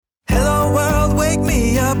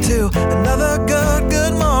up to another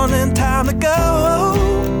good morning. Time to go.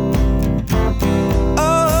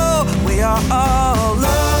 Oh, we are all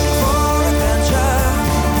looking for adventure.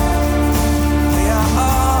 We are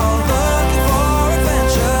all looking for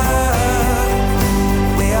adventure.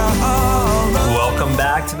 We are all Welcome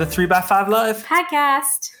back to the 3x5 Live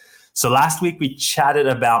podcast. So last week we chatted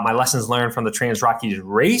about my lessons learned from the Trans Rockies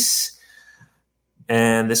race.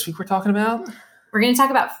 And this week we're talking about? We're going to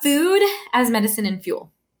talk about food as medicine and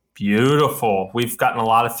fuel. Beautiful. We've gotten a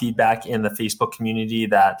lot of feedback in the Facebook community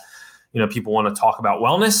that, people want to talk about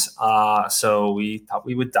wellness. So we thought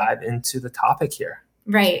we would dive into the topic here.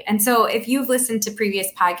 Right. And so if you've listened to previous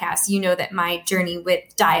podcasts, you know that my journey with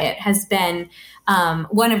diet has been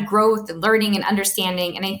one of growth and learning and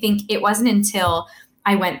understanding. And I think it wasn't until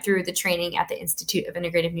I went through the training at the Institute of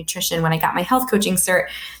Integrative Nutrition when I got my health coaching cert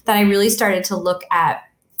that I really started to look at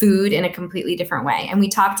food in a completely different way. And we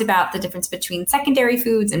talked about the difference between secondary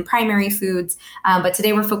foods and primary foods. But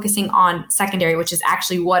today we're focusing on secondary, which is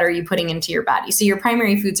actually what are you putting into your body? So your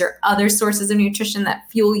primary foods are other sources of nutrition that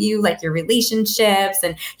fuel you, like your relationships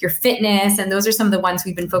and your fitness. And those are some of the ones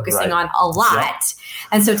we've been focusing on a lot. Yep.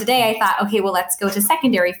 And so today I thought, okay, well, let's go to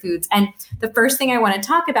secondary foods. And the first thing I want to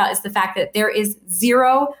talk about is the fact that there is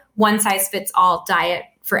zero one-size-fits-all diet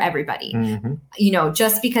for everybody. Mm-hmm.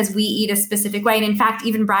 Just because we eat a specific way. And in fact,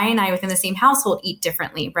 even Brian and I within the same household eat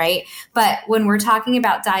differently, right? But when we're talking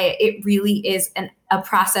about diet, it really is a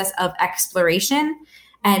process of exploration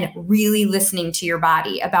and really listening to your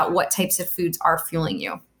body about what types of foods are fueling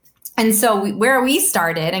you. And so where we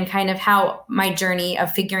started and kind of how my journey of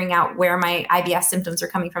figuring out where my IBS symptoms are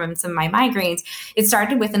coming from and some of my migraines, it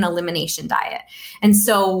started with an elimination diet. And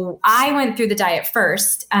so I went through the diet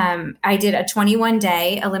first. I did a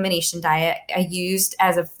 21-day elimination diet. I used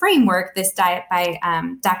as a framework this diet by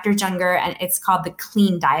Dr. Junger, and it's called the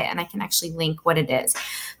Clean Diet. And I can actually link what it is.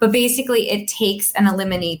 But basically, it takes and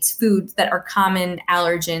eliminates foods that are common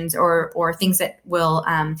allergens or things that will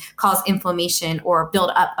cause inflammation or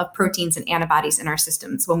build up of proteins and antibodies in our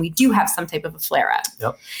systems when we do have some type of a flare-up.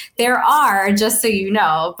 Yep. There are, just so you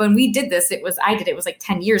know, when we did this, it was like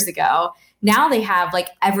 10 years ago. Now they have like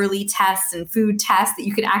Everly tests and food tests that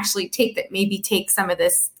you can actually take that maybe take some of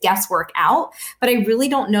this guesswork out. But I really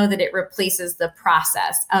don't know that it replaces the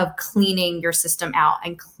process of cleaning your system out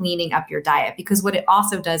and cleaning up your diet, because what it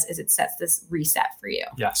also does is it sets this reset for you.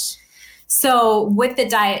 Yes. So with the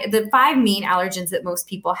diet, the 5 main allergens that most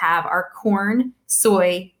people have are corn,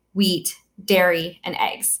 soy, wheat, dairy, and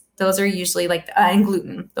eggs. Those are usually and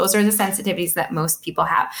gluten. Those are the sensitivities that most people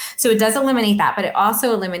have. So it does eliminate that, but it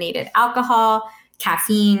also eliminated alcohol,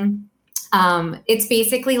 caffeine. It's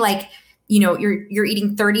basically like, you're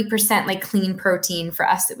eating 30% like clean protein. For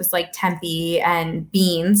us, it was like tempeh and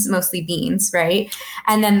beans, mostly beans, right?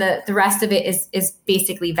 And then the rest of it is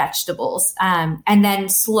basically vegetables. And then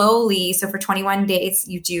slowly, so for 21 days,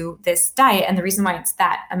 you do this diet. And the reason why it's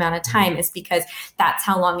that amount of time is because that's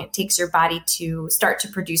how long it takes your body to start to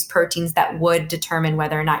produce proteins that would determine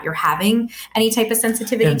whether or not you're having any type of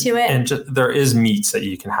sensitivity to it. And there is meats that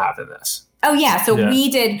you can have in this. Oh, yeah. So we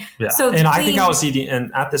did. Yeah. So I think I was eating,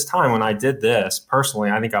 and at this time when I did this, personally,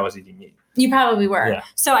 I think I was eating meat. You probably were. Yeah.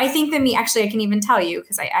 So I think the meat, actually, I can even tell you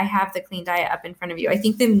because I have the Clean Diet up in front of you. I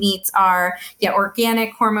think the meats are,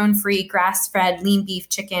 organic, hormone-free, grass-fed, lean beef,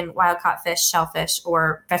 chicken, wild-caught fish, shellfish,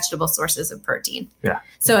 or vegetable sources of protein. Yeah.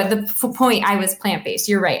 So at the point, I was plant-based.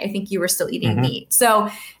 You're right. I think you were still eating meat. So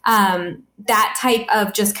that type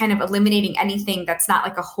of just kind of eliminating anything that's not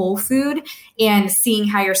like a whole food and seeing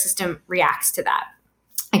how your system reacts to that.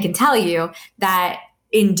 I can tell you that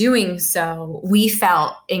in doing so, we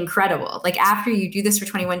felt incredible. Like after you do this for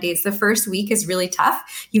 21 days, the first week is really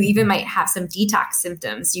tough. You even might have some detox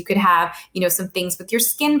symptoms. You could have, some things with your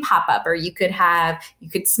skin pop up, or you could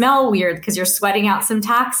smell weird because you're sweating out some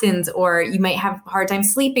toxins, or you might have a hard time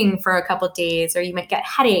sleeping for a couple of days, or you might get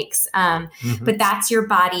headaches. But that's your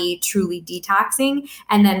body truly detoxing.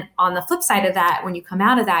 And then on the flip side of that, when you come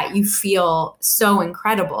out of that, you feel so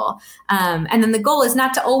incredible. And then the goal is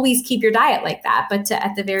not to always keep your diet like that, but to,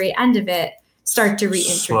 at the very end of it, start to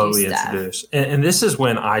reintroduce stuff. And this is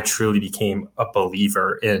when I truly became a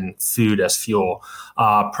believer in food as fuel.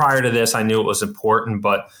 Prior to this, I knew it was important,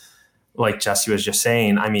 but like Jesse was just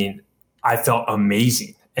saying, I felt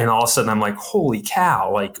amazing. And all of a sudden I'm like, holy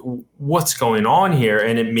cow, like what's going on here?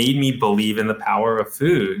 And it made me believe in the power of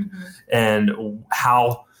food and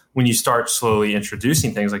how when you start slowly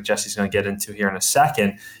introducing things like Jesse's going to get into here in a second,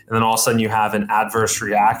 and then all of a sudden you have an adverse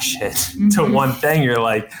reaction to one thing, you're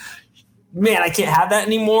like, man, I can't have that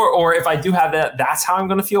anymore. Or if I do have that, that's how I'm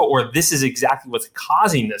going to feel. Or this is exactly what's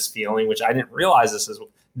causing this feeling, which I didn't realize this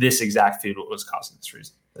this exact food was causing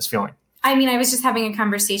this feeling. I mean, I was just having a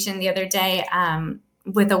conversation the other day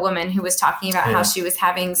with a woman who was talking about how she was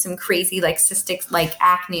having some crazy like cystic like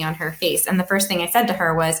acne on her face. And the first thing I said to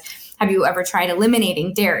her was, have you ever tried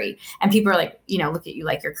eliminating dairy? And people are like, look at you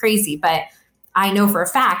like you're crazy. But I know for a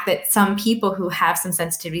fact that some people who have some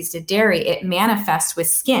sensitivities to dairy, it manifests with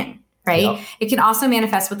skin, right? Yep. It can also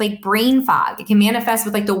manifest with like brain fog. It can manifest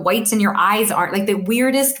with like the whites in your eyes aren't like the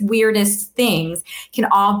weirdest things can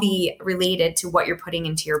all be related to what you're putting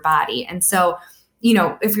into your body. And so,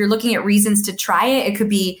 if you're looking at reasons to try it, it could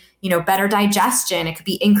be, better digestion. It could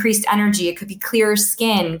be increased energy. It could be clearer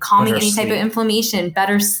skin, calming any type of inflammation,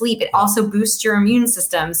 better sleep. It also boosts your immune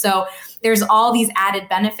system. So there's all these added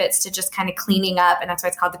benefits to just kind of cleaning up. And that's why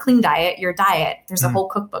it's called the Clean Diet, your diet. There's a whole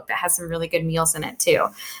cookbook that has some really good meals in it too.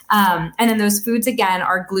 And then those foods, again,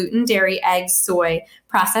 are gluten, dairy, eggs, soy,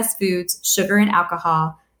 processed foods, sugar and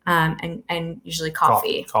alcohol, and usually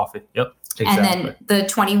coffee. Coffee. Yep. Exactly. And then the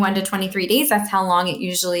 21 to 23 days, that's how long it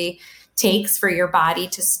usually takes for your body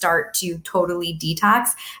to start to totally detox.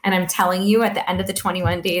 And I'm telling you, at the end of the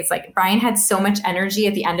 21 days, like Brian had so much energy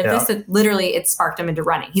at the end of this that literally it sparked him into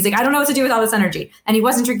running. He's like, I don't know what to do with all this energy. And he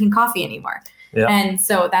wasn't drinking coffee anymore. Yeah. And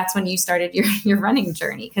so that's when you started your running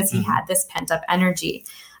journey, because he had this pent up energy.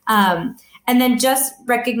 And then just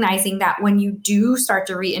recognizing that when you do start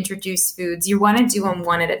to reintroduce foods, you want to do them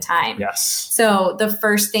one at a time. Yes. So the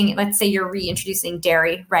first thing, let's say you're reintroducing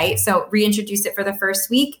dairy, right? So reintroduce it for the first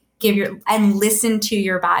week, and listen to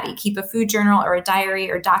your body. Keep a food journal or a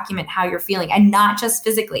diary or document how you're feeling, and not just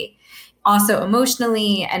physically, also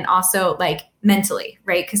emotionally and also like mentally,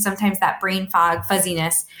 right? Because sometimes that brain fog,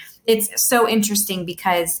 fuzziness, it's so interesting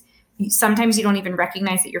because sometimes you don't even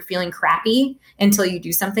recognize that you're feeling crappy until you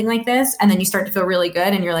do something like this. And then you start to feel really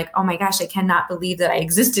good. And you're like, oh my gosh, I cannot believe that I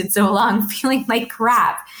existed so long feeling like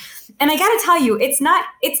crap. And I got to tell you, it's not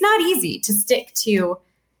easy to stick to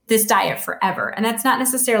this diet forever. And that's not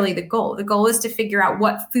necessarily the goal. The goal is to figure out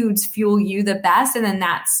what foods fuel you the best. And then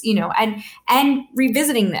that's, and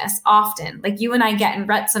revisiting this often. Like you and I get in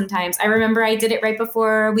ruts sometimes. I remember I did it right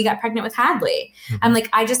before we got pregnant with Hadley. Mm-hmm. I'm like,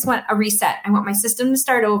 I just want a reset. I want my system to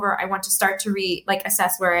start over. I want to start to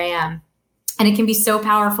assess where I am. And it can be so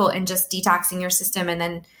powerful in just detoxing your system and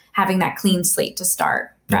then having that clean slate to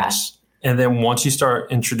start fresh. And then once you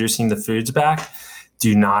start introducing the foods back,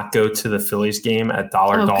 do not go to the Phillies game at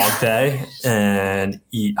Dollar Dog Day and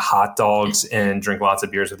eat hot dogs and drink lots of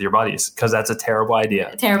beers with your buddies, because that's a terrible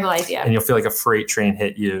idea. Terrible idea. And you'll feel like a freight train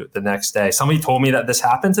hit you the next day. Somebody told me that this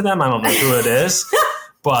happened to them. I don't know who it is,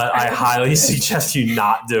 but I highly suggest you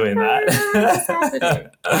not doing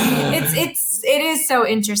that. It is so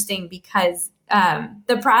interesting because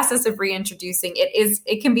the process of reintroducing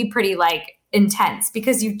it can be pretty intense,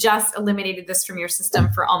 because you just eliminated this from your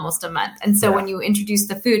system for almost a month. And so when you introduce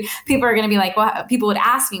the food, people are going to be like, well, people would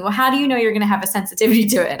ask me, well, how do you know you're going to have a sensitivity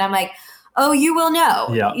to it? And I'm like, oh, you will know.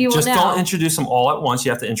 Yeah. You will just know. Don't introduce them all at once.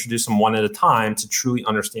 You have to introduce them one at a time to truly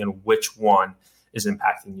understand which one is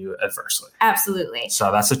impacting you adversely. Absolutely.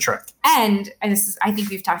 So that's a trick. And I think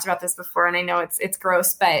we've talked about this before, and I know it's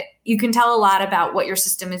gross, but you can tell a lot about what your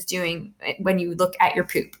system is doing when you look at your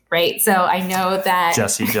poop, right? So I know that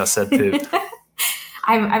Jesse just said poop.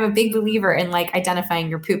 I'm a big believer in identifying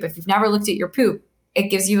your poop. If you've never looked at your poop, it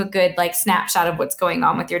gives you a good snapshot of what's going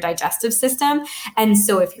on with your digestive system. And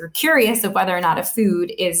so if you're curious of whether or not a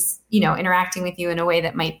food is, interacting with you in a way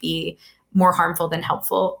that might be more harmful than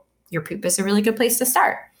helpful, your poop is a really good place to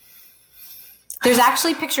start. There's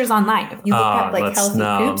actually pictures online. If you look up healthy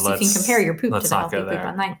poops, you can compare your poop to the healthy poop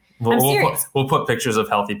online. I'm serious. We'll put pictures of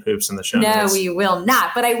healthy poops in the show notes. No, we will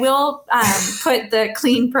not. But I will put the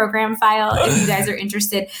clean program file if you guys are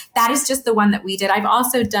interested. That is just the one that we did. I've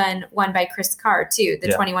also done one by Chris Carr too, the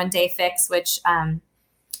 21-day fix, which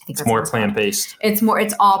I think it's more plant-based.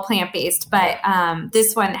 It's all plant-based, but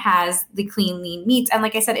this one has the clean, lean meats. And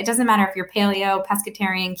like I said, it doesn't matter if you're paleo,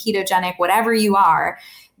 pescatarian, ketogenic, whatever you are,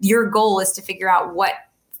 your goal is to figure out what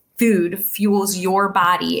food fuels your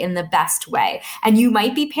body in the best way. And you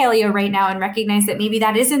might be paleo right now and recognize that maybe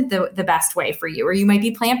that isn't the best way for you. Or you might be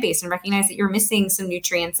plant-based and recognize that you're missing some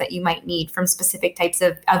nutrients that you might need from specific types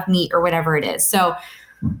of meat or whatever it is. So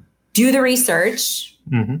do the research.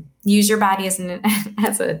 Mm-hmm. Use your body as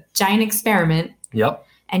a giant experiment. Yep.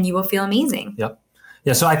 And you will feel amazing. Yep.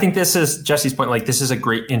 Yeah. So I think this is Jesse's point. This is a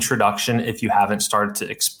great introduction if you haven't started to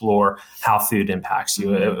explore how food impacts you.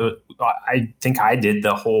 Mm-hmm. I think I did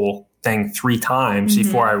the whole thing 3 times mm-hmm.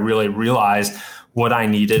 before I really realized what I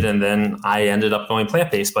needed. And then I ended up going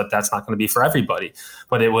plant-based, but that's not going to be for everybody.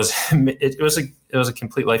 But it was a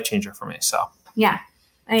complete life changer for me. So yeah,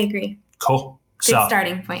 I agree. Cool. Good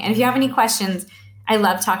starting point. And if you have any questions, I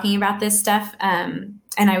love talking about this stuff.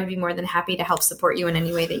 And I would be more than happy to help support you in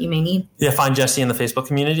any way that you may need. Yeah, find Jessie in the Facebook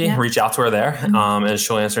community. Yeah. Reach out to her there, and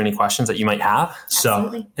she'll answer any questions that you might have.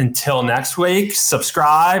 Absolutely. So until next week,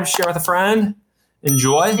 subscribe, share with a friend.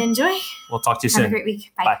 Enjoy. We'll talk to you soon. Have a great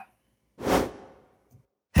week. Bye.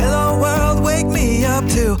 Hello world, wake me up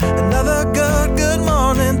to another good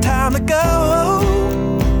morning. Time to go.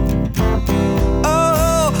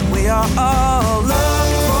 Oh, we are all